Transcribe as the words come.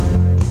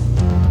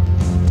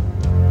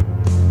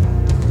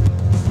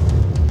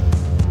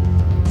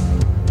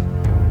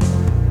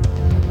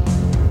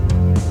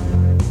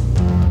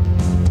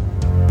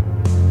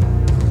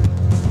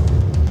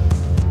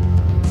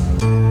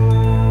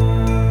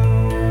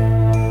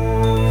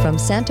From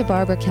Santa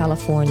Barbara,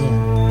 California,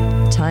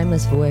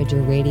 Timeless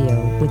Voyager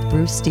Radio with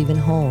Bruce Stephen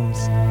Holmes.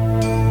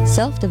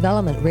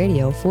 Self-development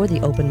radio for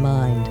the open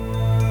mind.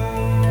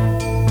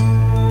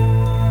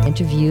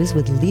 Interviews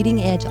with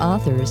leading-edge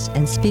authors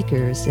and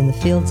speakers in the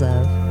fields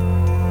of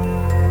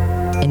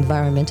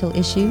environmental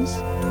issues,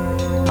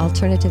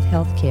 alternative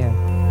healthcare,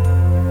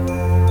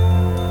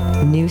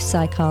 new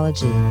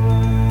psychology,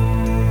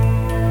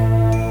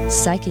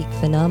 psychic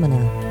phenomena,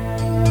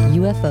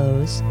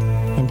 UFOs,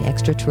 and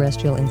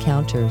extraterrestrial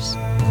encounters.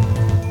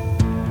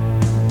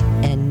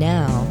 And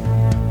now,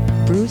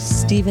 Bruce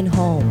Stephen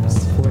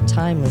Holmes for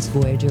Timeless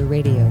Voyager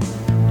Radio.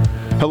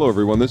 Hello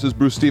everyone, this is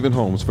Bruce Stephen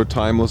Holmes for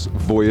Timeless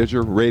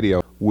Voyager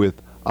Radio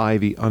with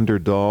Ivy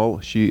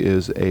Underdahl. She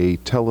is a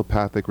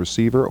telepathic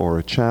receiver or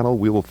a channel.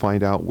 We will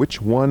find out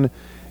which one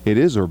it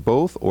is or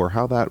both or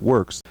how that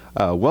works.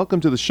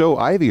 Welcome to the show,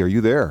 Ivy. Are you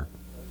there?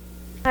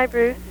 Hi,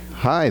 Bruce.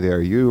 Hi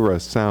there. You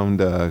sound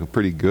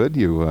pretty good.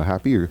 You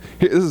happy?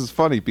 This is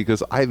funny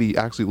because Ivy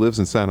actually lives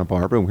in Santa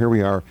Barbara, and here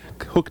we are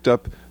hooked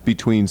up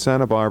between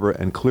Santa Barbara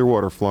and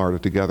Clearwater, Florida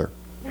together.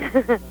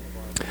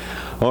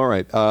 All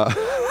right.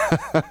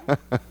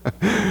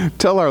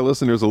 Tell our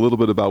listeners a little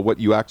bit about what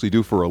you actually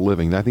do for a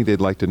living. I think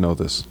they'd like to know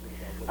this.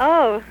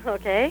 Oh,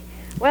 okay.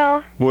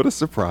 Well... What a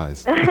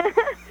surprise.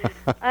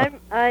 I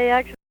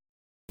actually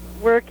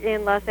work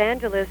in Los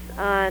Angeles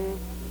on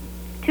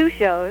two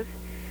shows.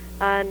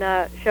 On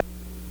a show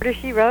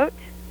She Wrote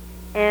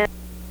and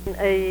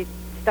a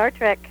Star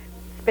Trek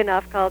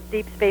spin-off called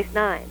Deep Space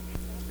Nine.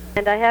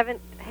 And I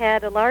haven't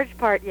had a large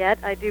part yet.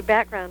 I do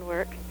background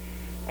work.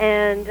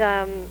 And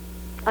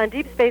on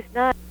Deep Space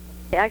Nine,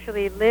 I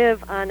actually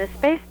live on a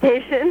space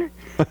station,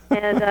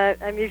 and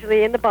I'm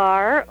usually in the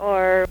bar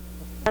or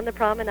on the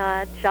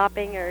promenade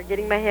shopping or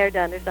getting my hair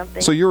done or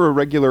something. So you're a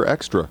regular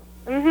extra?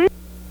 Mm-hmm.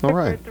 All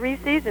right. For 3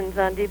 seasons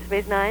on Deep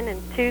Space Nine and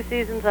 2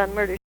 seasons on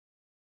Murder.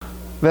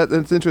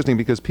 That's interesting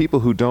because people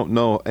who don't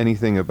know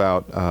anything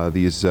about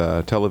these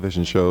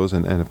television shows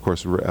and of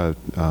course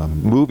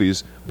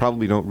movies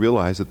probably don't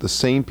realize that the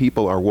same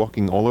people are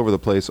walking all over the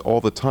place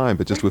all the time,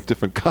 but just with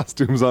different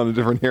costumes on and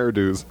different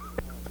hairdos.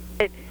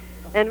 Right.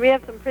 And we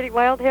have some pretty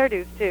wild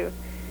hairdos too.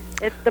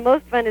 It's the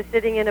most fun is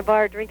sitting in a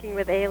bar drinking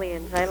with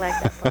aliens. I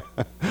like that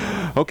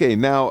part. Okay,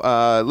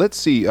 now let's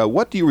see.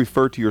 What do you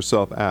refer to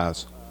yourself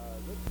as?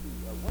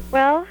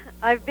 Well,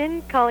 I've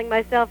been calling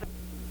myself,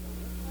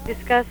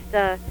 discussed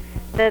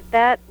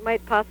that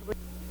might possibly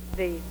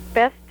be the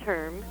best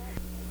term.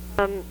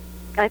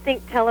 I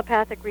think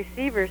telepathic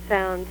receiver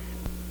sounds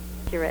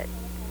accurate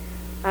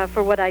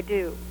for what I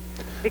do,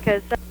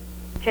 because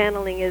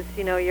channeling is,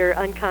 you're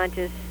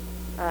unconscious,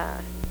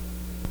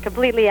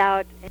 completely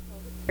out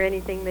or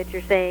anything that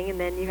you're saying, and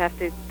then you have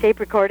to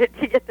tape record it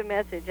to get the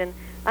message. And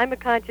I'm a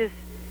conscious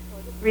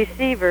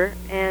receiver,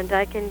 and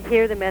I can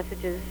hear the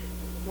messages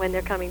when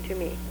they're coming to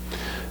me.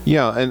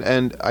 Yeah,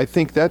 and I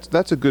think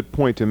that's a good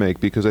point to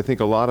make, because I think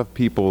a lot of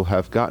people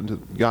have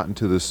gotten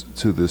to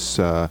this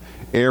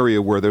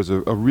area where there's a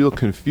real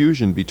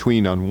confusion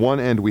between, on one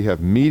end we have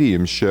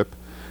mediumship,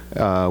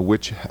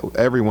 which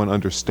everyone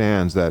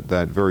understands,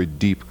 that very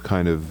deep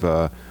kind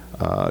of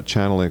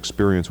channeling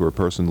experience where a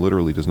person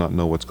literally does not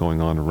know what's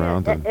going on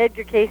around them.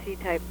 Edgar Casey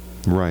type.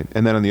 Right,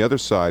 and then on the other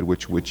side,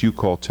 which you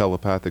call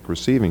telepathic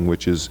receiving,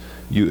 which is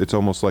it's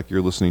almost like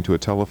you're listening to a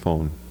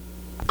telephone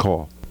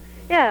call.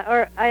 Yeah,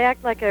 or I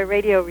act like a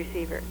radio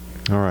receiver.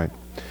 All right.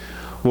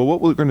 Well,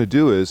 what we're going to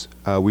do is,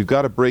 we've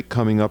got a break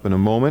coming up in a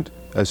moment.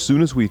 As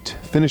soon as we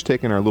finish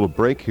taking our little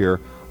break here,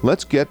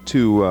 let's get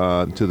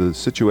to the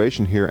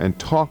situation here and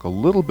talk a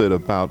little bit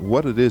about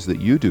what it is that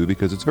you do,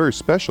 because it's very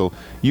special.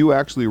 You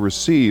actually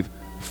receive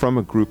from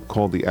a group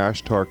called the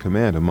Ashtar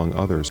Command, among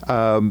others.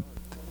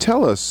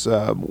 Tell us,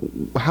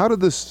 how did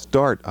this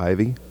start,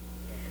 Ivy?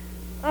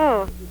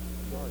 Oh,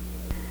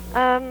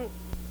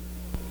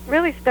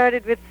 really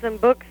started with some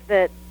books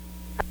that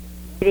I'm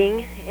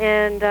reading,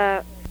 and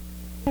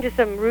into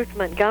some Ruth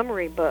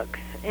Montgomery books,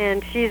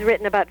 and she's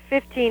written about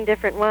 15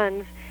 different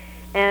ones,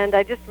 and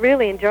I just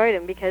really enjoyed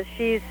them because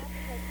she's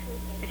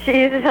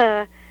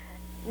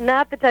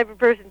not the type of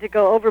person to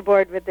go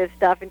overboard with this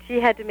stuff, and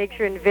she had to make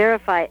sure and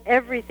verify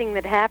everything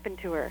that happened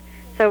to her.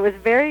 So it was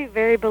very,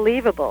 very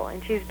believable,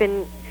 and she's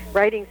been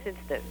writing since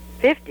the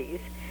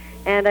 50s,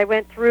 and I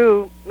went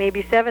through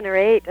maybe 7 or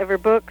 8 of her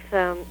books,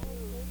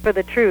 For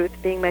the Truth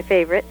being my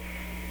favorite,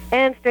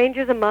 and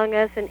Strangers Among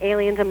Us and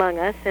Aliens Among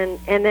Us, and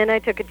then I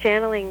took a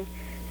channeling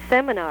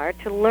seminar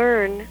to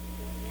learn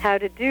how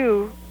to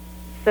do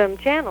some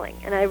channeling,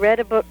 and I read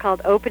a book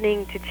called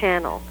Opening to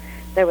Channel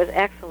that was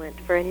excellent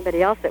for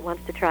anybody else that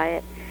wants to try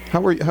it. How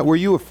were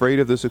you afraid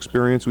of this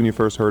experience when you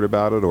first heard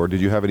about it, or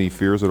did you have any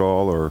fears at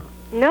all, or?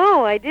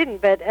 No, I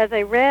didn't, but as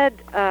I read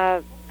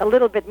a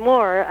little bit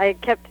more, I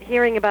kept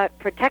hearing about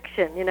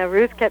protection.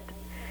 Ruth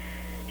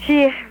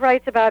she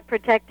writes about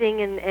protecting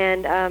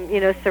and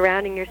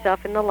surrounding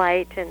yourself in the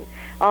light and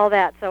all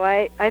that. So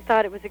I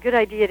thought it was a good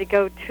idea to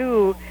go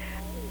to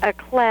a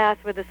class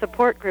with a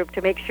support group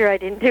to make sure I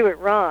didn't do it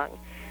wrong.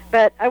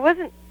 But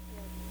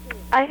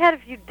I had a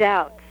few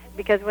doubts,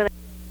 because when I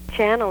was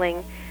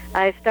channeling,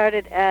 I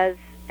started as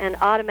an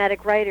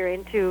automatic writer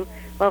into,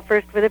 well,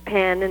 first with a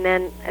pen, and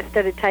then I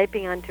started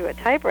typing onto a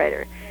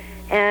typewriter.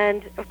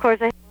 And, of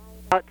course, I had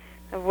doubts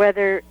of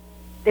whether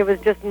it was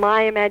just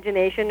my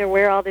imagination or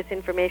where all this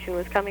information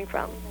was coming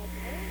from.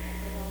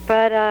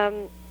 But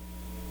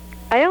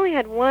I only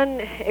had one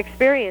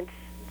experience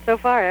so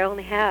far. I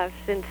only have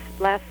since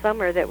last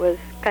summer that was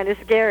kind of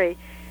scary.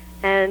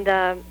 And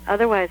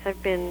otherwise,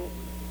 I've been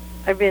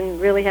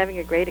really having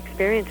a great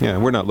experience. Yeah,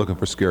 we're not looking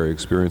for scary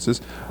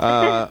experiences.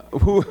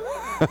 Who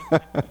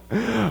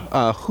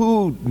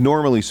who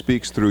normally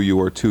speaks through you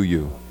or to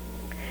you?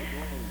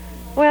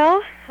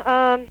 Well,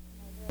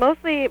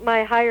 mostly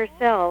my higher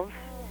selves.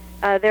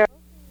 There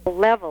are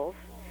levels.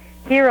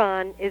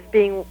 Huron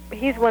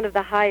he's one of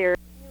the higher,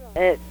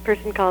 a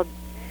person called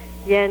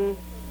Yen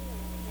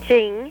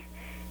Ching.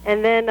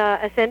 And then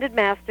Ascended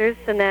Masters,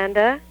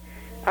 Sananda,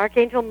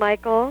 Archangel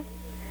Michael,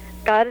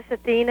 Goddess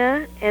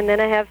Athena, and then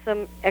I have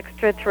some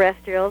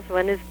extraterrestrials.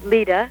 One is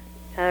Lita,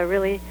 a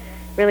really,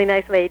 really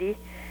nice lady.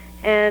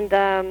 And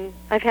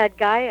I've had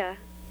Gaia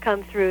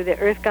come through, the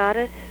Earth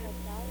Goddess.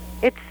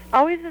 It's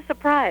always a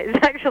surprise,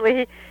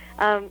 actually.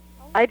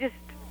 I just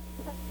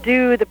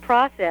do the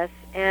process,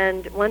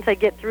 and once I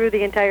get through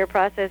the entire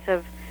process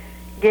of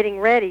getting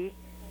ready,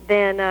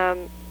 then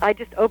I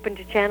just open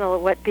to channel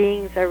what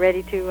beings are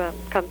ready to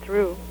come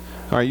through.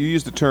 All right, you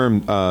used the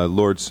term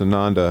Lord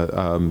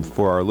Sananda.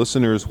 For our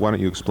listeners, why don't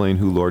you explain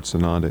who Lord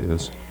Sananda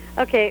is?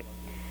 Okay.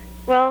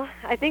 Well,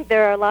 I think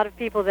there are a lot of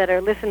people that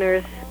are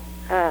listeners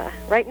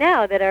right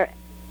now that are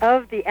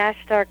of the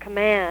Ashtar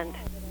Command.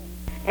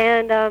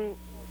 And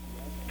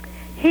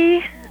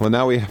he... Well,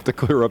 now we have to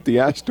clear up the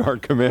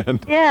Ashtar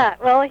Command. Yeah,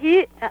 well,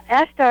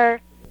 Ashtar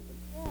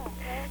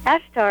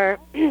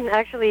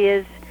actually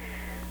is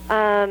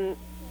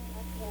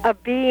a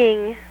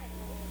being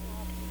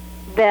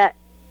that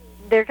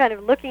they're kind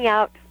of looking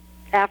out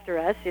after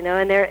us, and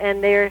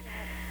they're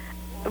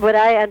what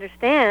I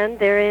understand,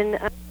 they're in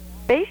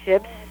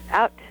spaceships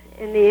out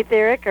in the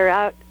etheric or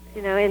out,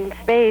 in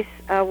space,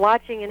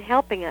 watching and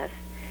helping us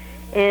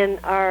in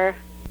our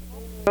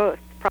growth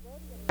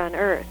on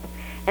Earth.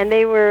 And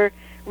they were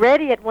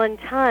ready at one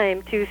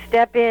time to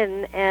step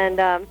in, and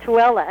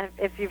Tuella,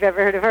 if you've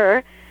ever heard of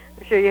her,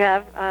 I'm sure you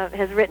have,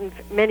 has written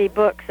many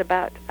books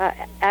about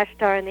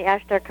Ashtar and the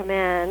Ashtar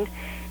Command,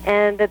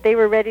 and that they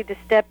were ready to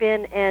step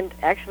in and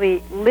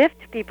actually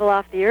lift people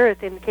off the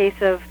Earth in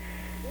case of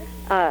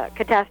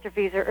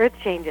catastrophes or Earth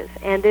changes.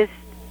 And this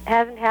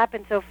hasn't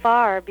happened so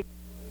far because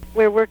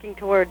we're working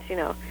towards,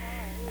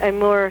 a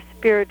more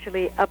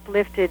spiritually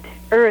uplifted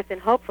Earth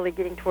and hopefully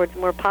getting towards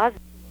more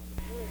positive.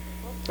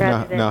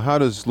 Now, how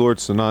does Lord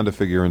Sananda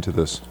figure into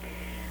this?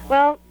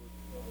 Well,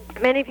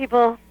 many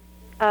people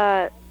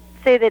say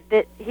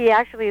that he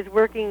actually is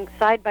working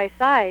side by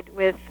side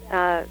with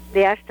the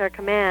Ashtar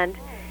Command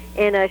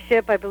in a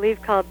ship, I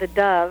believe, called the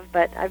Dove,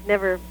 but I've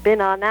never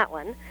been on that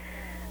one.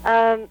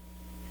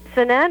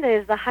 Sananda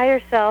is the higher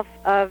self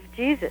of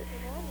Jesus,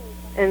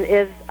 and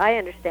as I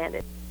understand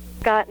it,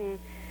 gotten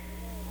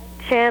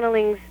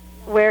channelings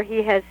where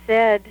he has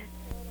said,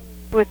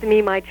 "With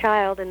me, my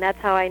child," and that's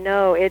how I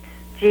know it's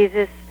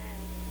Jesus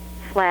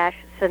 /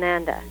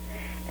 Sananda.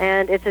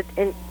 And it's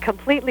a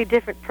completely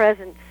different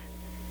presence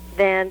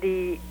than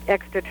the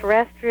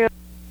extraterrestrial.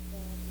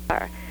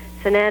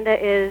 Sananda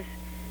is,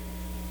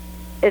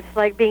 it's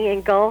like being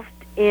engulfed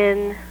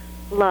in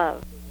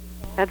love.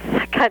 That's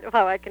kind of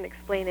how I can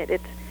explain it.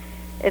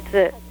 It's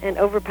an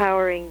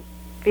overpowering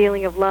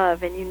feeling of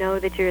love, and you know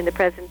that you're in the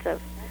presence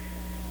of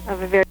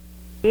a very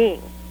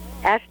being.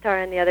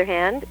 Ashtar, on the other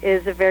hand,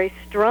 is a very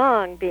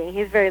strong being.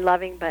 He's very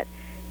loving, but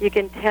you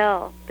can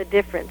tell the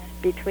difference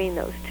between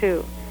those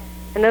two.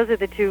 And those are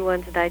the two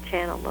ones that I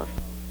channel most.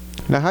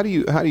 Now, how do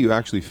you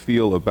actually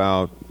feel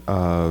about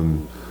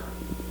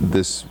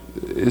this?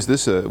 Is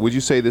this would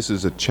you say this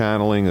is a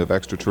channeling of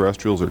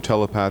extraterrestrials or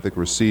telepathic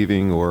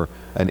receiving or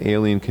an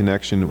alien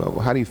connection?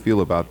 How do you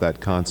feel about that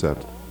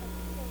concept?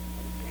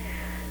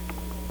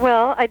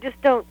 Well, I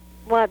just don't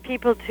want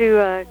people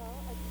to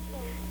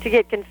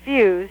get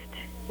confused,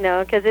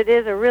 because it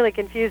is a really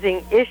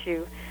confusing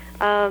issue.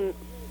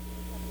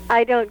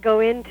 I don't go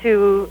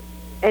into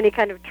any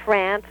kind of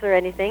trance or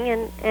anything,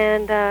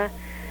 and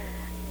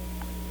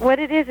what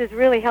it is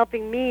really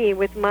helping me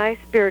with my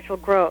spiritual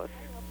growth.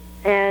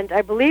 And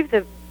I believe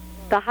the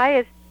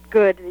highest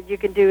good that you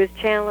can do is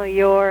channel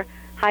your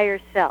higher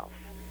self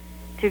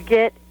to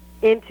get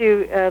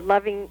into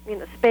loving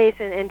space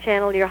and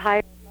channel your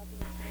higher self,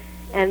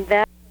 and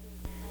that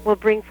will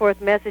bring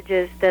forth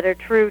messages that are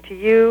true to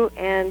you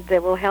and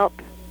that will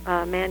help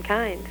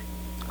mankind.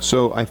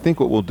 So I think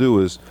what we'll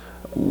do is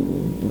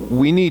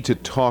we need to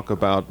talk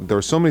about, there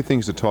are so many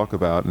things to talk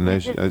about, and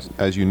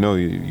as you know,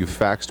 you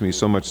faxed me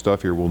so much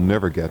stuff here, we'll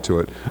never get to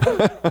it.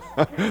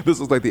 This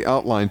is like the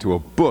outline to a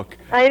book.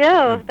 I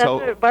know, that's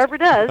what Barbara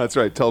does. That's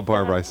right, tell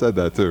Barbara I said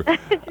that too.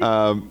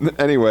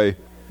 Anyway,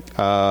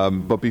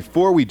 but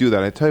before we do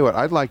that, I tell you what,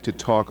 I'd like to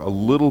talk a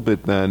little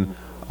bit then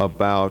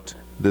about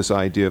this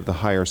idea of the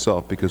higher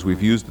self, because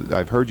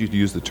I've heard you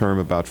use the term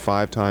about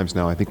 5 times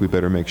now. I think we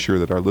better make sure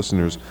that our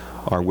listeners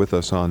are with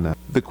us on that.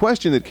 The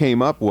question that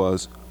came up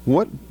was,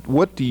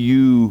 what do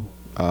you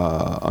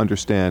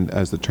understand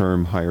as the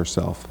term higher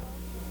self?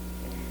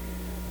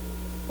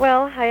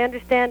 Well, I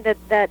understand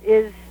that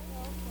is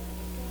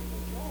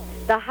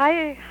the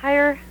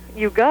higher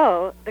you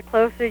go, the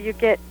closer you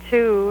get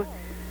to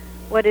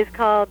what is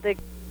called the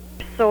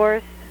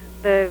source,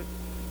 the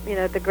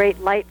great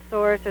light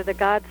source or the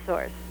God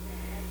source.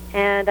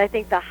 And I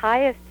think the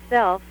highest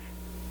self,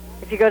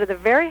 if you go to the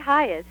very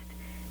highest,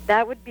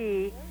 that would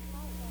be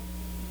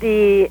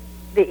the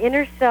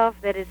inner self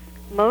that is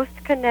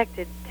most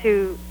connected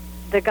to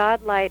the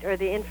God light or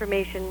the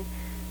information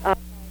of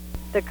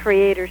the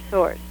Creator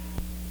source,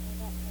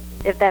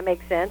 if that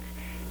makes sense.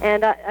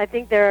 And I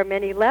think there are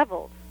many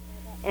levels.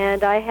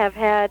 And I have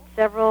had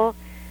several,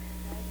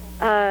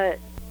 the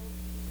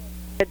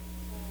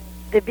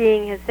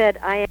being has said,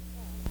 I am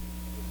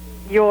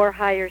your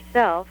higher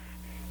self,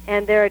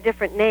 and there are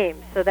different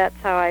names, so that's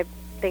how I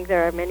think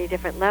there are many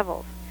different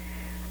levels.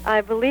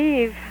 I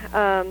believe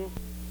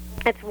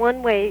it's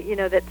one way,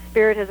 that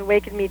Spirit has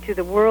awakened me to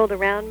the world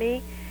around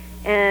me,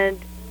 and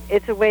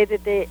it's a way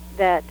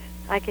that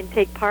I can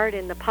take part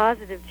in the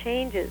positive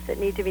changes that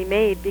need to be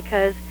made,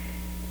 because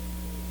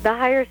the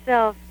higher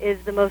self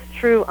is the most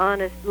true,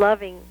 honest,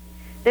 loving.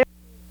 They're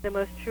the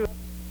most true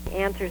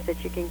answers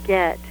that you can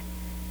get.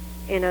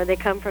 They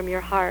come from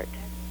your heart.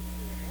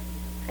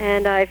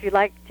 And if you'd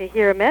like to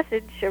hear a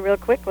message, a real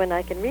quick one,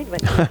 I can read one.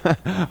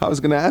 I was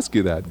going to ask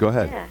you that. Go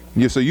ahead.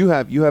 Yeah. So you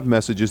have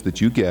messages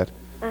that you get,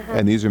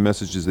 and these are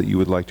messages that you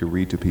would like to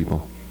read to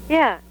people.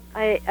 Yeah,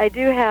 I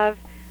do have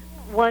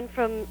one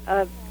from,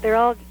 they're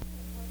all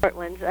short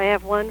ones. I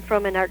have one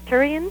from an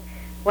Arcturian,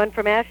 one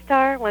from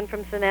Ashtar, one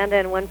from Sananda,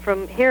 and one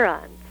from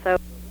Huron. So.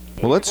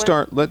 Well, let's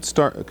start.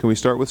 Can we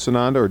start with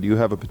Sananda, or do you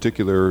have a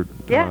particular?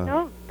 Yeah,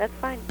 no, that's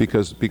fine.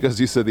 Because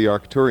you said the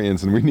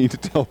Arcturians, and we need to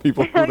tell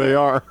people who they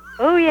are.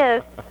 Oh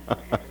yes.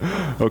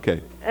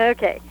 Okay.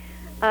 Okay.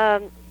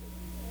 I'll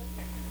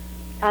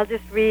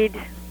just read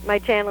my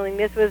channeling.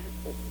 This was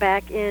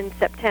back in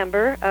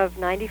September of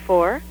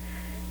 '94,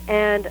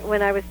 and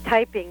when I was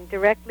typing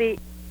directly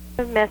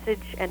a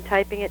message and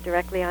typing it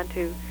directly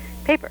onto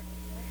paper.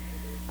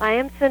 I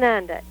am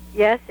Sananda.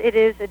 Yes, it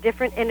is a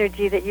different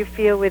energy that you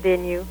feel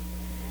within you.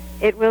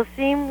 It will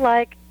seem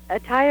like a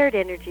tired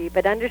energy,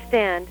 but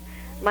understand,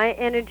 my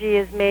energy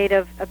is made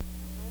of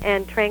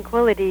and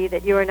tranquility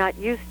that you are not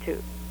used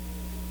to.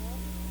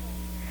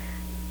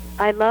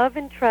 I love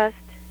and trust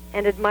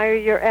and admire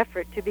your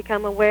effort to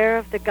become aware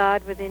of the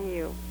God within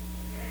you,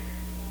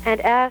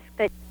 and ask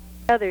that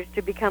others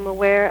to become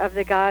aware of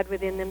the God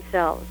within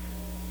themselves.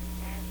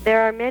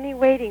 There are many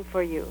waiting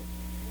for you,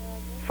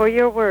 for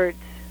your words.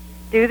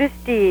 Do this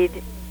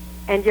deed,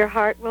 and your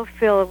heart will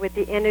fill with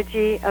the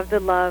energy of the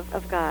love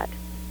of God.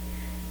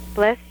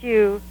 Bless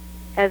you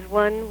as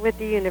one with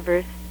the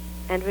universe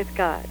and with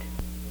God.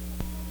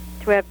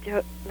 To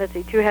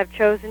have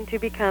chosen to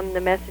become the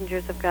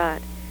messengers of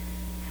God.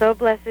 So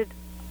blessed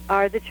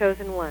are the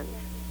chosen ones,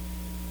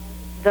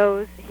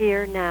 those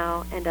here,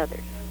 now, and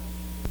others.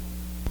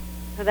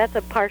 So that's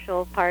a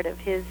partial part of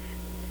his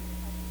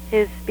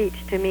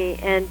speech to me,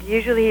 and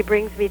usually he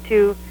brings me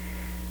to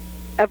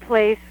a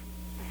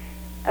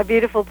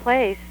beautiful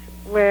place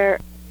where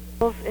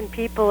animals and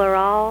people are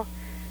all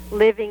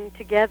living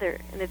together,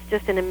 and it's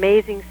just an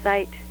amazing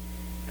sight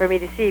for me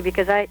to see,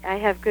 because I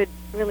have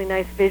really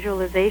nice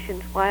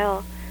visualizations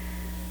while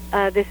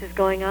this is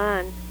going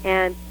on,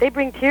 and they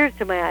bring tears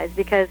to my eyes,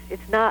 because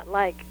it's not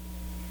like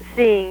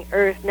seeing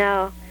Earth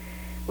now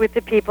with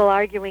the people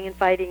arguing and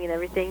fighting and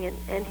everything,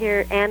 and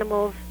here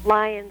animals,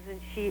 lions and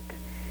sheep,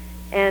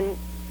 and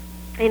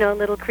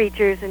little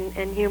creatures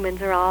and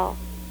humans are all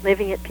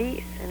living at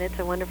peace, and it's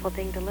a wonderful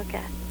thing to look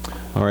at.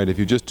 All right, if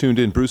you just tuned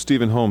in, Bruce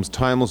Stephen Holmes,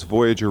 Timeless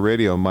Voyager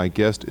Radio. My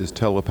guest is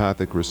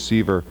Telepathic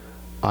Receiver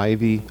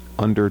Ivy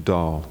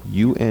Underdahl,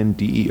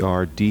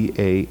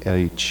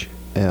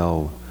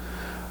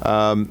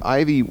 Underdahl.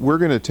 Ivy, we're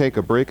going to take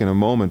a break in a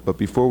moment, but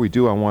before we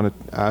do, I want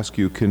to ask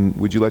you,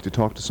 would you like to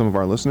talk to some of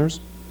our listeners?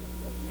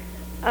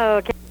 Oh,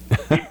 okay.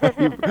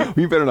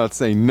 You better not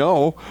say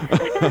no.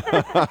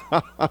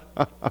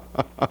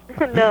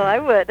 No, I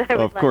would.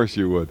 Of course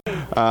you would.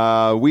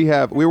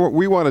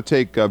 We want to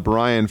take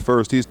Brian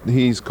first.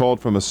 He's called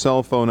from a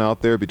cell phone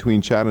out there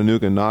between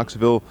Chattanooga and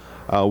Knoxville.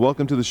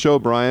 Welcome to the show,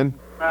 Brian.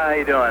 Hi, how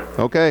you doing?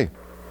 Okay.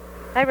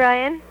 Hi,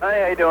 Brian. Hi,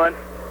 how you doing?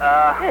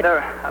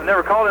 I've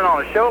never called in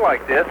on a show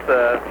like this.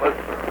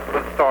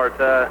 Let's start.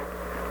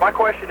 My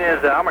question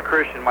is, I'm a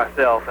Christian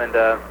myself, and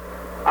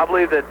I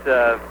believe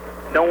that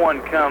no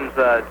one comes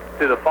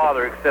to the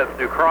Father except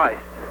through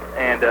Christ.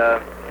 And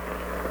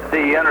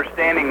the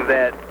understanding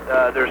that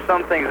there's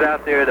some things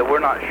out there that we're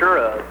not sure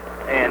of,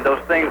 and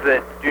those things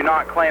that do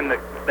not claim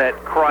that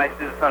Christ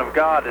is the Son of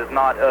God is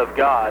not of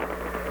God.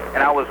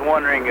 And I was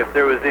wondering if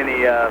there was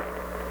any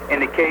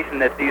indication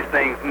that these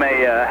things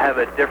may have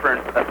a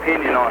different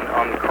opinion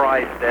on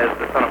Christ as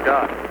the Son of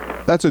God.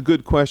 That's a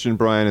good question,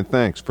 Brian, and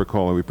thanks for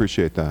calling. We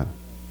appreciate that.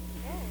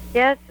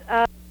 Yes.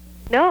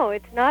 No,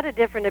 it's not a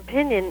different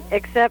opinion,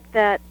 except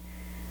that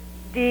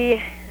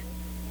the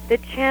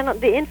channel,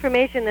 the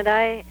information that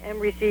I am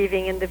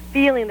receiving and the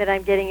feeling that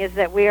I'm getting is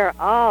that we are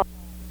all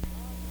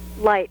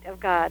light of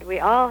God. We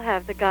all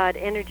have the God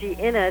energy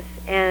in us,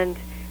 and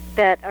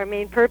that our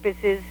main purpose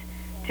is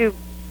to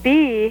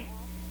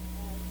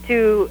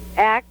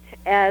act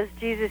as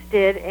Jesus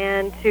did,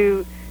 and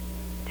to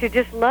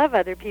just love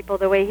other people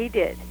the way He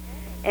did.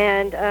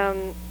 And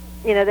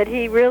that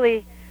He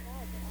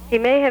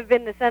may have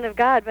been the Son of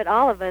God, but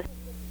all of us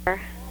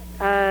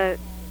are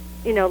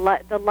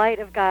the light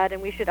of God,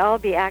 and we should all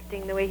be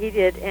acting the way He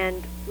did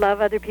and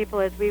love other people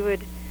as we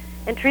would,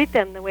 and treat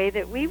them the way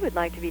that we would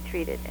like to be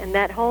treated. And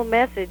that whole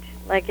message,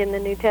 like in the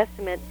New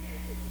Testament,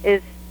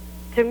 is,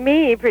 to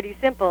me, pretty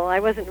simple.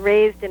 I wasn't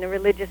raised in a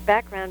religious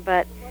background,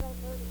 but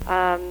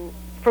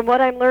from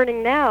what I'm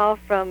learning now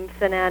from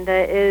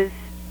Sananda is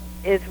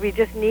we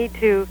just need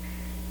to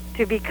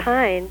be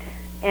kind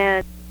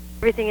and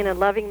everything in a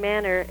loving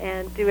manner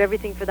and do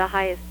everything for the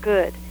highest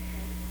good.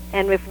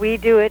 And if we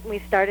do it and we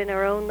start in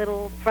our own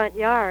little front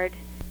yard,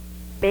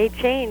 it may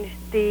change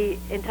the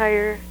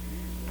entire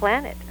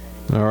planet.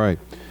 All right.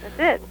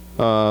 That's it.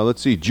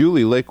 Let's see.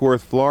 Julie, Lake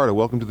Worth, Florida.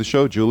 Welcome to the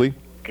show, Julie.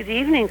 Good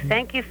evening.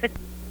 Thank you for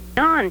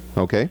on.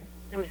 Okay.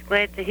 I was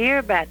glad to hear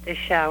about this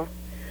show.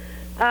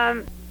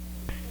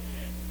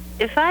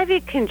 If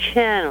Ivy can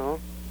channel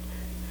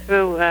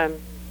through,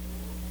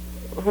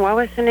 what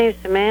was her name,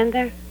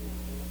 Sananda?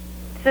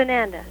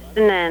 Sananda.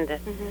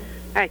 Mm-hmm.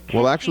 All right,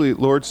 well, actually,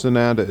 Lord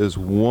Sananda is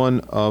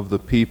one of the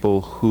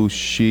people who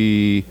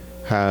she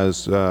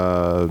has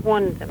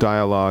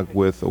dialogue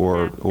with,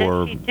 or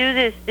Can she do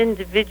this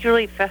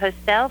individually for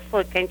herself,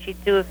 or can she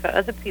do it for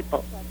other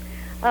people?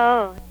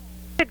 Oh,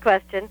 good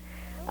question.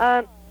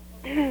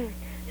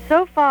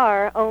 So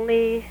far,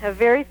 only a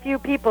very few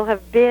people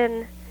have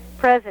been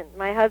present.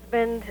 My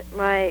husband,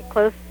 my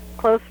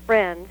close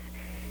friends,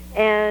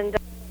 and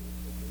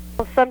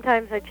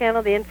sometimes I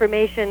channel the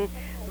information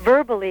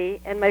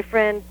verbally, and my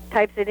friend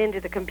types it into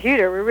the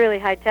computer. We're really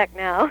high tech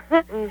now.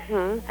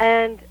 Mm-hmm.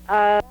 And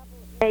I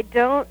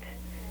don't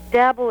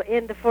dabble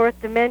in the fourth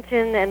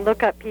dimension and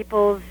look up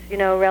people's,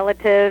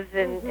 relatives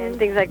and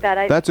things like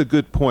that. That's a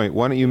good point.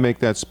 Why don't you make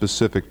that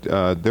specific?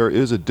 There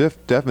is a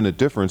definite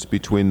difference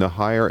between the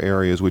higher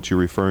areas, which you're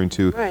referring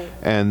to, right,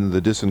 and the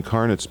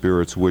disincarnate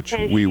spirits, which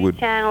we would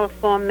channel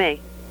for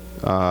me.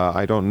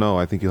 I don't know.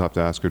 I think you'll have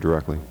to ask her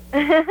directly.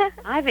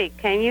 Ivy,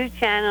 can you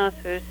channel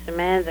through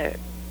Samantha?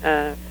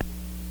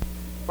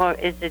 Or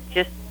is it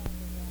just...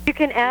 You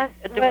can ask...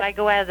 Do I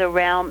go out of the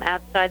realm,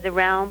 outside the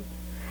realm?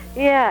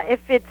 Yeah, if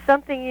it's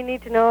something you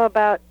need to know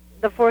about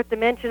the fourth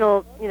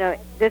dimensional,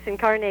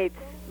 disincarnates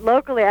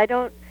locally, I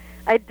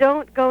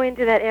don't go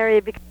into that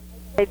area because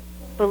I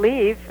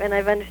believe, and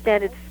I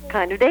understand it's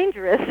kind of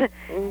dangerous.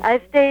 Mm-hmm.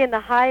 I stay in the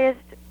highest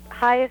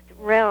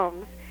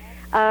realms.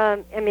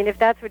 If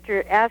that's what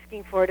you're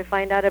asking for, to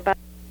find out about,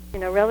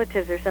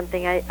 relatives or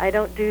something, I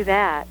don't do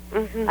that.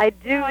 Mm-hmm. I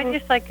do... No, I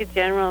just like a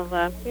general,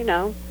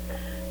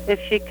 if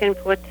she can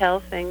foretell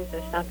things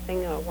or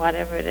something or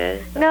whatever it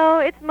is. No,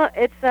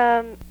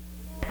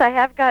 I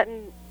have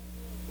gotten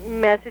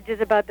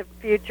messages about the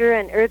future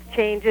and earth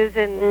changes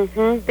and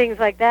things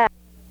like that.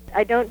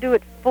 I don't do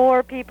it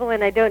for people,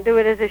 and I don't do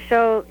it as a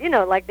show,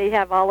 like they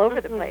have all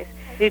over the place.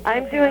 Do you do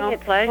I'm it for your doing own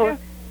it pleasure?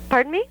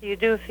 Pardon me? Do you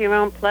do it for your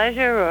own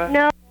pleasure, or?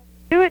 No, I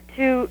do it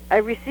I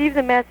receive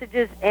the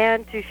messages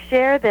and to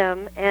share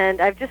them,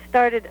 and I've just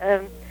started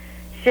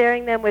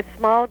sharing them with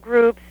small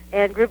groups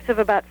and groups of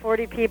about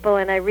 40 people,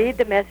 and I read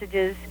the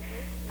messages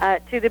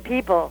to the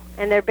people,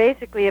 and they're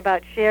basically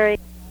about sharing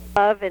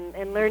love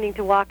and learning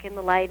to walk in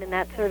the light and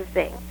that sort of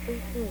thing.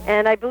 Mm-hmm.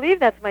 And I believe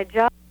that's my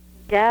job,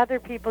 gather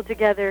people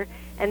together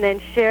and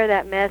then share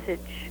that message.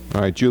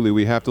 All right, Julie,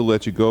 we have to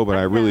let you go, but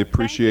I really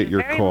appreciate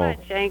your call. Thank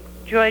you very much.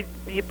 I enjoyed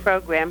your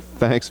program.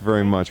 Thanks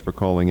very much for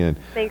calling in.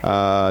 Thanks.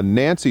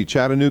 Nancy,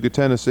 Chattanooga,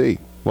 Tennessee.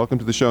 Welcome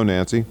to the show,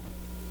 Nancy.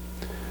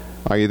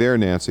 Are you there,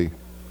 Nancy?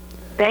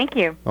 Thank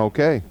you.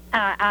 Okay.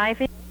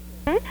 Ivy,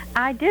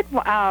 I did,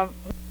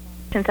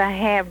 since I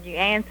have you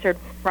answered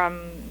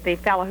from the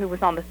fellow who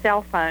was on the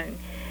cell phone,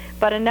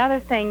 but another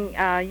thing,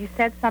 you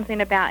said something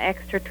about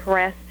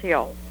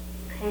extraterrestrials.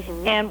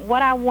 Mm-hmm. And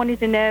what I wanted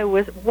to know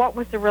was, what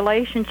was the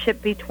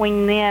relationship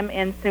between them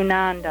and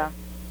Sunanda?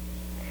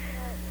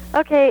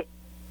 Okay.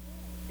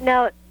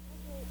 Now,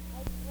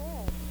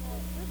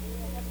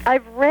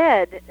 I've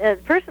read,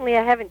 personally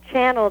I haven't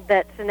channeled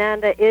that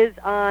Sananda is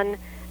on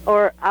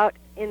or out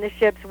in the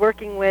ships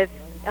working with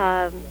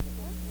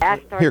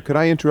Ashtar. Here, could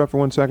I interrupt for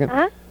 1 second?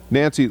 Uh-huh.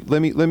 Nancy, let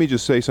me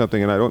just say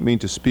something, and I don't mean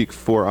to speak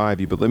for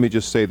Ivy, but let me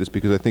just say this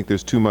because I think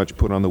there's too much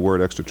put on the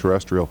word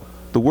extraterrestrial.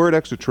 The word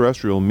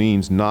extraterrestrial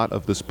means not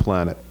of this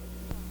planet.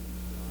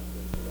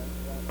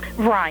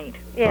 Right.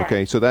 Yeah.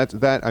 Okay, so that's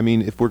that. I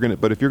mean, if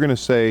you're gonna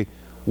say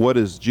what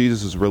is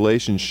Jesus'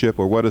 relationship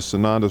or what is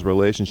Sananda's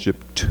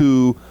relationship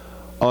to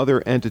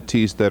other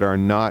entities that are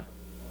not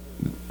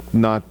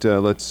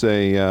let's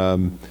say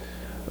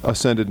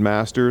ascended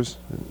masters,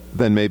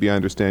 then maybe I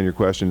understand your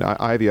question.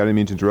 Ivy, I didn't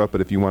mean to interrupt,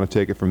 but if you want to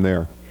take it from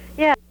there.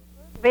 Yeah,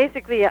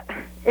 basically,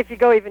 if you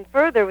go even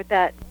further with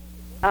that,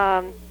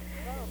 I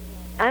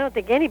don't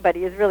think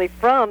anybody is really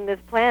from this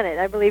planet.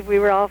 I believe we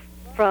were all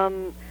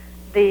from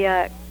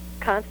the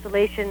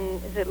constellation,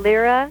 is it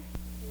Lyra?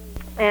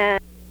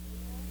 And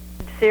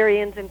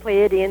Syrians and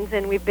Pleiadians,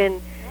 and we've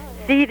been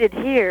seeded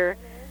here.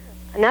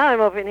 Now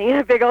I'm opening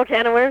a big old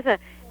can of worms.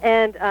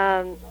 And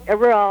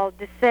we're all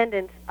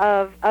descendants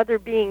of other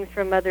beings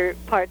from other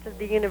parts of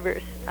the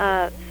universe.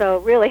 So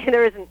really,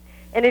 there isn't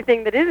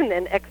anything that isn't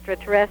an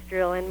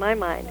extraterrestrial in my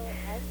mind.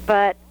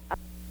 But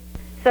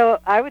so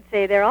I would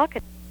say they're all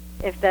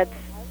connected, if that's,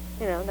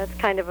 that's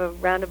kind of a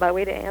roundabout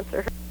way to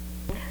answer.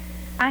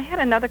 I had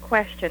another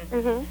question.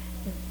 Mm-hmm.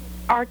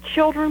 Are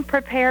children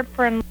prepared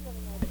for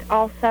enlightenment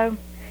also?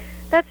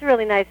 That's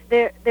really nice.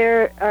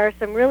 There are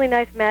some really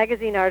nice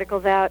magazine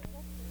articles out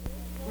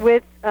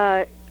with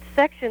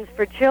sections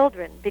for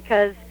children,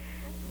 because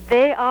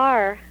they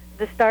are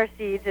the star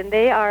seeds, and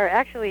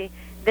they're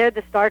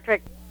the Star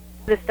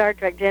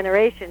Trek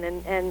generation,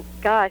 and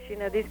gosh,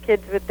 these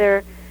kids with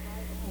their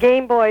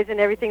Game Boys and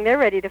everything, they're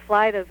ready to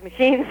fly those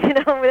machines,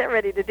 they're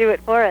ready to do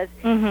it for us.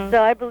 Mm-hmm.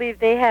 So I believe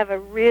they have a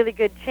really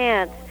good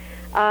chance.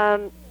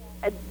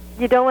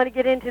 You don't want to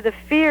get into the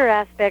fear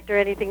aspect or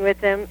anything with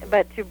them,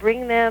 but to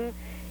bring them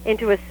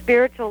into a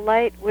spiritual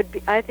light would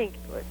be, I think,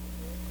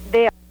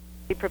 they are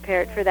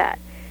prepared for that.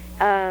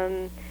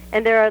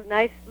 And there are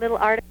nice little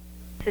articles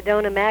in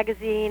Sedona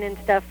magazine and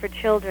stuff for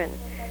children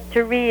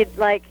to read.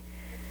 Like,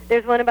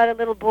 there's one about a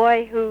little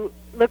boy who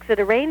looks at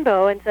a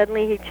rainbow and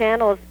suddenly he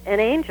channels an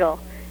angel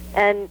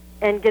and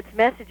gets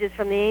messages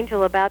from the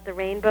angel about the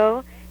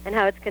rainbow and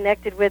how it's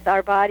connected with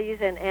our bodies,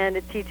 and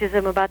it teaches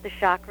him about the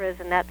chakras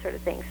and that sort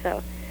of thing.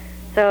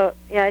 So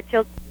yeah,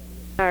 children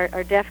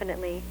are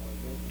definitely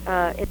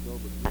All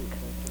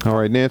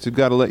right, Nancy, I've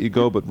got to let you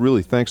go, but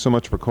really, thanks so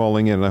much for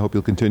calling in, and I hope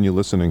you'll continue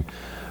listening.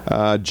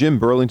 Jim,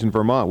 Burlington,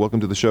 Vermont. Welcome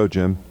to the show,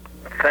 Jim.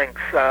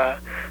 Thanks.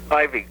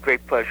 Ivy,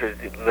 great pleasure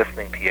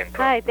listening to you.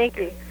 Hi, thank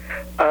you.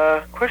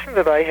 Question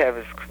that I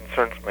have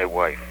concerns my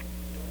wife.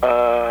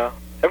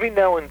 Every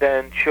now and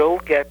then, she'll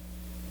get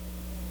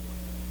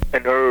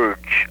an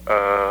urge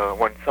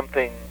when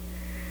something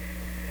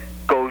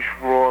goes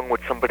wrong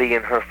with somebody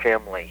in her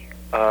family.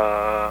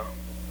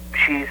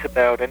 She's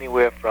about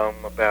anywhere from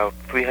about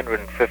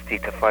 350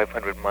 to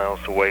 500 miles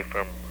away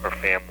from her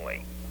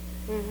family.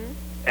 Mm-hmm.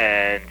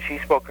 And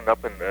she's woken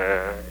up in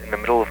the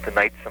middle of the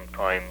night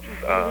sometimes,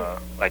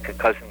 like a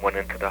cousin went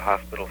into the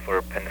hospital for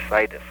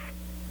appendicitis.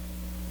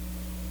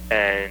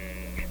 And,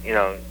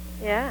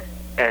 Yeah.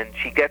 and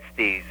she gets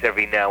these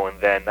every now and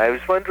then. I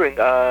was wondering,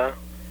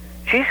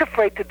 she's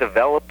afraid to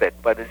develop it,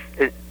 but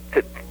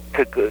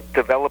to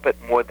develop it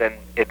more than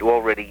it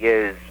already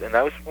is. And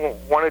I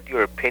wanted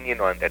your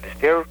opinion on that. Is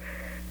there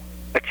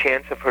a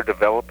chance of her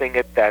developing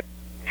it that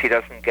she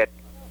doesn't get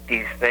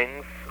these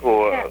things,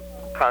 or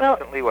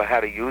constantly, or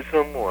how to use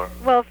them, or?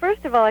 Well,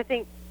 first of all, I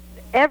think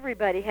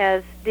everybody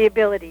has the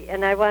ability,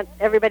 and I want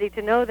everybody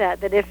to know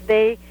that if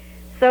they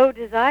so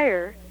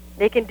desire,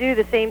 they can do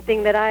the same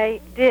thing that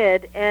I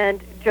did,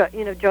 and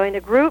join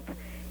a group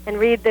and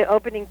read the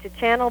opening to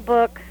channel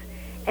books,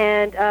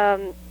 and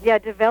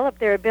develop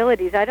their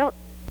abilities. I don't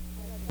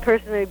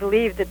personally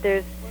believe that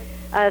there's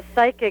a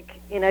psychic,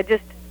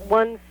 just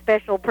one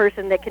special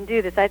person that can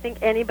do this. I think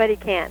anybody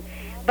can.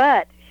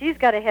 But she's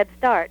got a head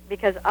start,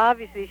 because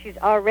obviously she's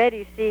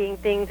already seeing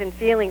things and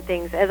feeling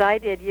things, as I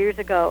did years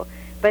ago,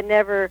 but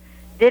never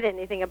did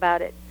anything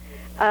about it.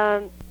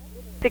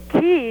 The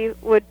key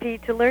would be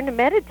to learn to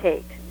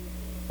meditate,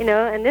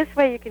 and this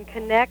way you can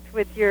connect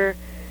with your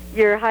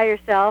higher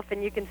self,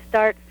 and you can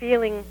start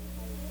feeling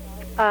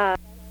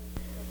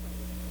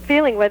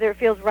whether it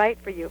feels right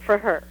for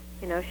her.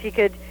 She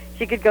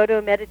could go to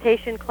a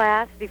meditation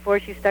class before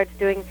she starts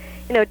doing,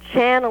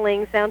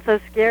 channeling sounds so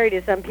scary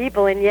to some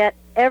people, and yet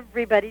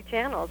everybody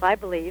channels, I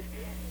believe.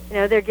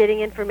 They're getting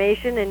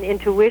information and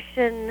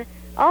intuition.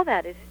 All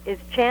that is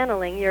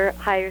channeling your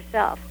higher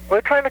self.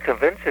 We're trying to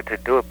convince her to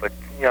do it, but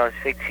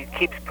she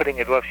keeps putting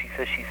it off. She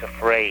says she's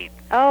afraid.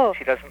 Oh.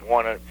 She doesn't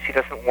want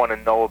to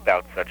know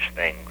about such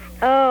things.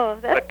 Oh,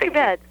 that's too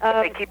bad.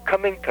 They keep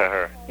coming to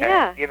her.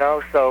 Yeah.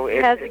 And, so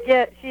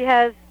she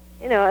has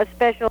a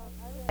special,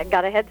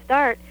 got a head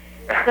start.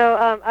 So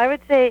I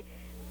would say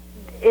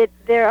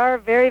there are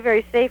very,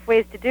 very safe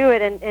ways to do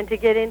it, and to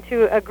get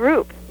into a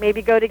group.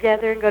 Maybe go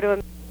together and go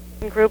to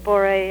a group,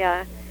 or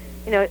a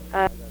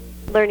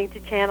learning to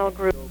channel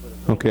group.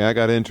 Okay, I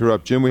got to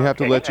interrupt. Jim, we have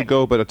to let you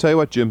go, but I'll tell you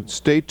what, Jim,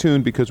 stay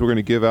tuned, because we're going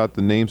to give out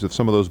the names of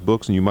some of those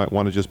books, and you might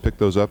want to just pick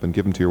those up and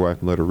give them to your wife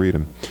and let her read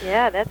them.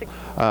 Yeah, that's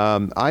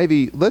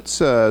Ivy,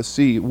 let's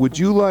see. Would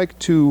you like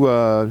to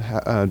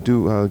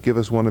give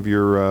us one of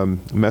your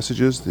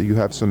messages? You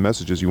have some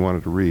messages you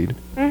wanted to read.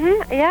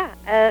 Mm-hmm,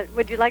 yeah.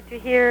 Would you like to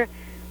hear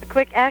a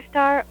quick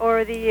Ashtar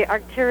or the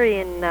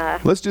Arcturian?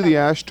 Let's do the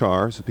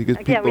Ashtar, because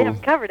people... Yeah, we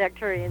haven't covered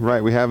Arcturian.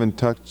 Right, we haven't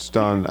touched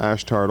on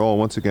Ashtar at all.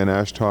 Once again,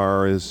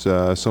 Ashtar is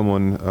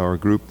someone or a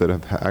group that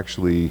have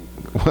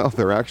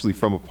they're actually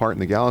from a part in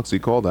the galaxy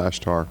called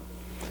Ashtar.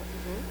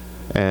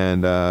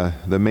 And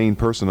the main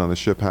person on the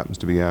ship happens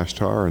to be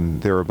Ashtar,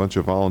 and there are a bunch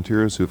of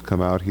volunteers who've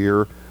come out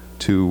here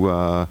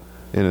to,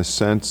 in a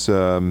sense,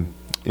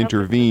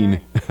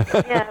 intervene.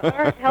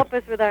 Or help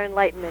us with our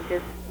enlightenment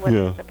is what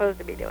we're supposed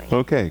to be doing.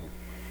 Okay.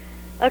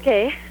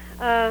 Okay.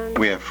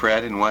 We have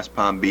Fred in West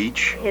Palm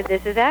Beach.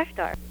 This is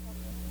Ashtar.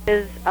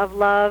 Is of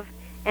love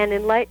and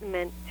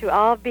enlightenment to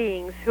all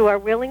beings who are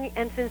willing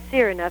and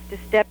sincere enough to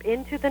step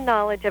into the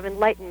knowledge of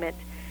enlightenment,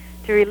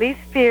 to release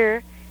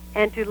fear,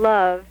 and to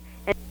love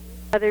and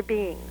other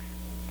beings.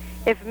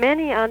 If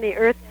many on the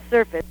Earth's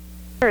surface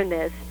learn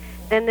this,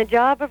 then the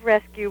job of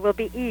rescue will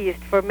be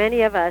eased for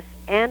many of us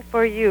and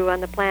for you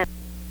on the planet.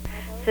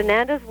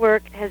 Sananda's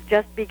work has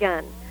just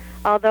begun.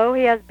 Although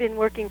he has been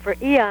working for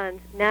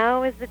eons,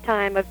 now is the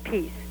time of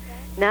peace.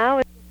 Now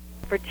is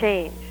the time for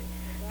change.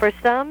 For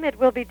some, it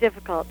will be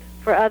difficult.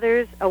 For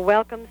others, a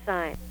welcome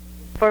sign.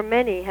 For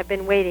many have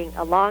been waiting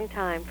a long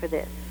time for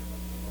this.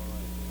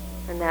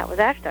 And that was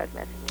Ashtar's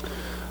message.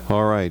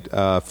 All right.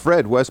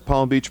 Fred, West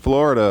Palm Beach,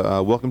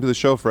 Florida. Welcome to the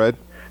show, Fred.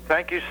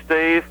 Thank you,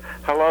 Steve.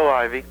 Hello,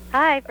 Ivy.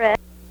 Hi, Fred.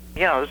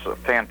 You know, this is a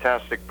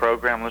fantastic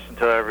program. Listen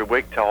to it every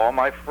week. Tell all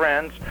my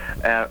friends.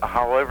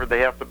 However, they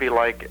have to be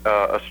like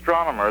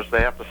astronomers.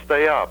 They have to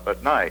stay up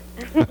at night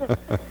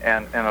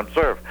and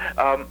observe.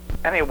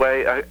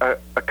 Anyway,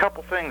 a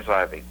couple things,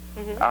 Ivy.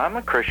 Mm-hmm. I'm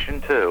a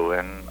Christian, too,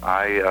 and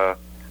I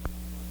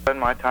spend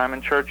my time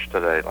in church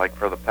today, like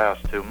for the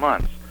past 2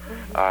 months.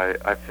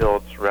 Mm-hmm. I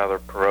feel it's rather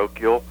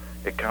parochial.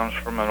 It comes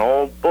from an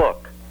old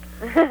book.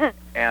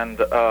 And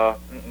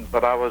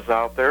but I was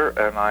out there,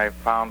 and I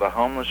found a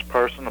homeless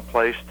person a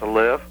place to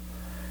live,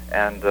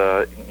 and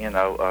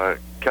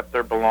kept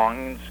their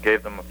belongings,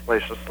 gave them a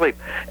place to sleep.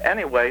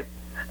 Anyway,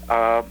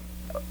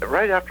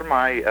 right after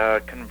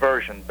my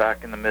conversion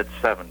back in the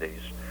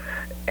mid-'70s,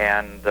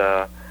 and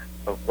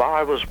while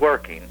I was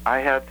working, I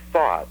had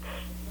thoughts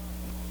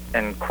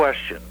and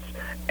questions,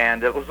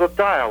 and it was a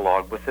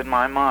dialogue within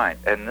my mind,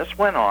 and this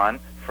went on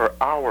for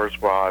hours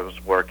while I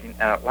was working,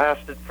 and it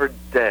lasted for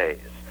days.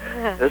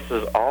 This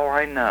is all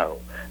I know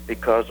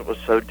because it was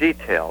so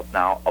detailed.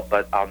 Now,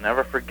 but I'll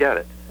never forget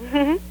it.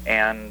 Mm-hmm.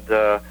 And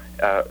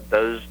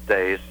those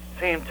days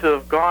seem to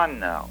have gone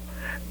now.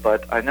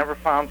 But I never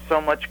found so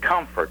much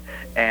comfort,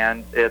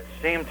 and it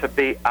seemed to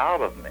be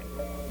out of me,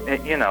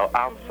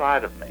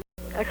 outside of me.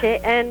 Okay,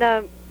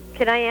 and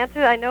can I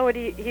answer? I know what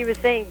he was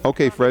saying.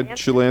 Okay, Fred,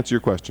 she'll answer your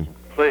question.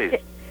 Please.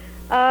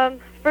 Okay.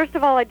 First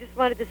of all, I just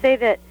wanted to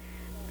say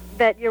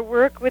that your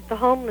work with the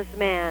homeless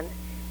man,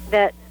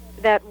 that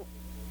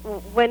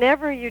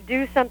whenever you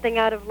do something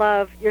out of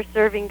love, you're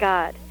serving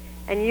God.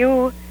 And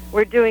you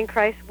were doing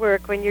Christ's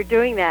work when you're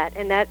doing that.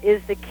 And that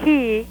is the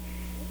key.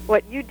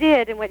 What you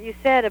did and what you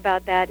said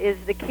about that is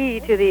the key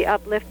to the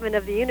upliftment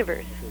of the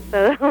universe.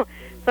 So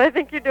I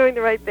think you're doing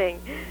the right thing.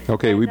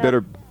 Okay, and, we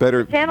better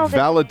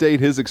validate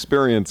his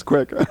experience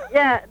quick.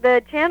 Yeah,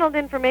 the channeled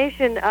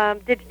information,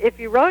 if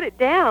you wrote it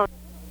down,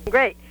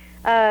 great.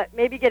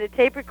 Maybe get a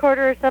tape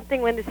recorder or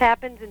something when this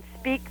happens and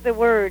speak the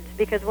words,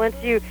 because once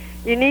you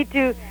need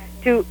to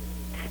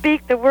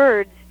speak the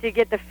words to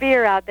get the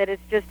fear out that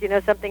it's just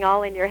something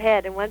all in your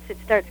head, and once it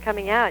starts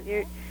coming out,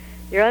 you're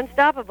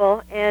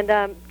unstoppable.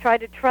 And try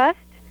to trust,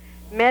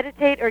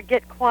 meditate, or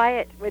get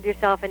quiet with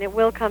yourself, and it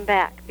will come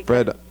back.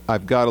 Fred,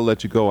 I've got to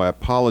let you go. I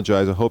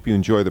apologize. I hope you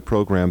enjoy the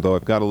program, though.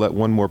 I've got to let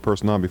one more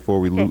person on before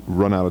we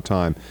run out of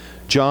time.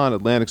 John,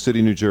 Atlantic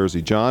City, New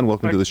Jersey. John,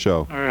 welcome to the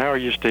show. How are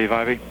you, Steve,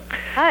 Ivy?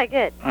 Hi,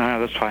 good.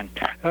 That's fine.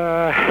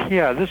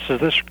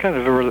 This kind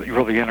of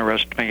really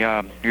interests me.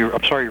 I'm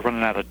sorry you're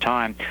running out of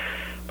time,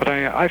 but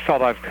I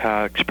felt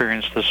I've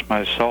experienced this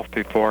myself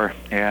before,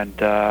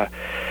 and I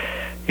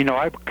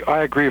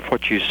agree with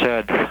what you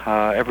said.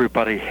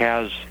 Everybody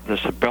has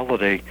this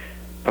ability,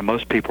 but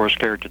most people are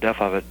scared to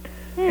death of it,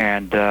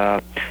 and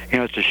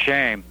it's a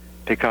shame.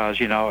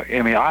 Because,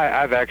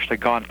 I've actually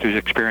gone through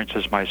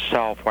experiences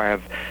myself where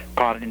I've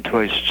gone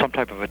into some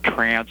type of a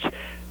trance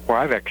where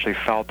I've actually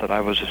felt that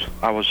I was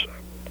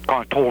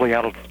gone totally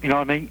out of,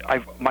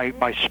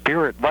 my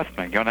spirit left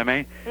me, you know what I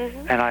mean?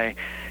 Mm-hmm.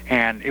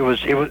 And it was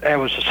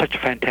such a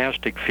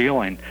fantastic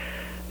feeling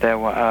that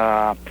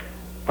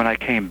when I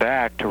came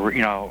back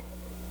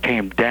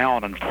came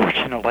down,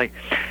 unfortunately,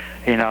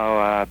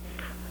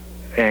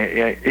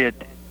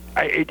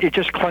 it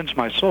just cleansed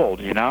my soul,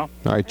 All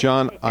right,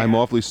 John, I'm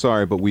awfully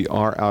sorry, but we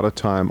are out of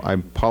time. I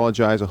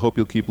apologize. I hope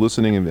you'll keep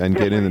listening and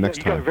get in the next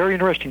time. You got a very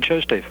interesting show,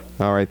 Steve.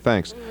 All right,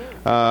 thanks.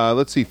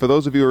 Let's see. For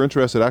those of you who are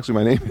interested, actually,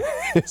 my name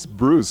is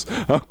Bruce.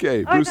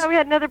 Okay, Bruce. I thought we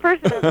had another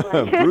person on the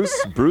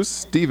line. Bruce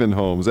Stephen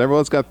Holmes.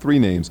 Everyone's got 3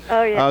 names.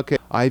 Oh, yeah. Okay,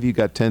 Ivy, you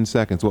got 10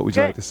 seconds. What would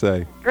you like to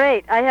say?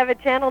 Great. I have a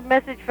channeled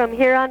message from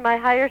here on my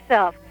higher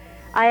self.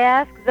 I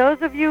ask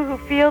those of you who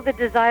feel the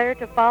desire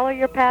to follow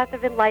your path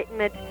of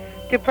enlightenment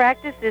to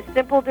practice this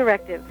simple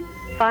directive.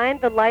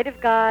 Find the light of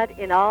God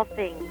in all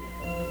things.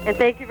 And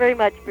thank you very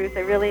much, Bruce.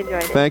 I really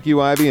enjoyed it. Thank you,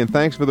 Ivy, and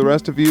thanks for the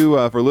rest of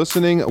you for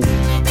listening.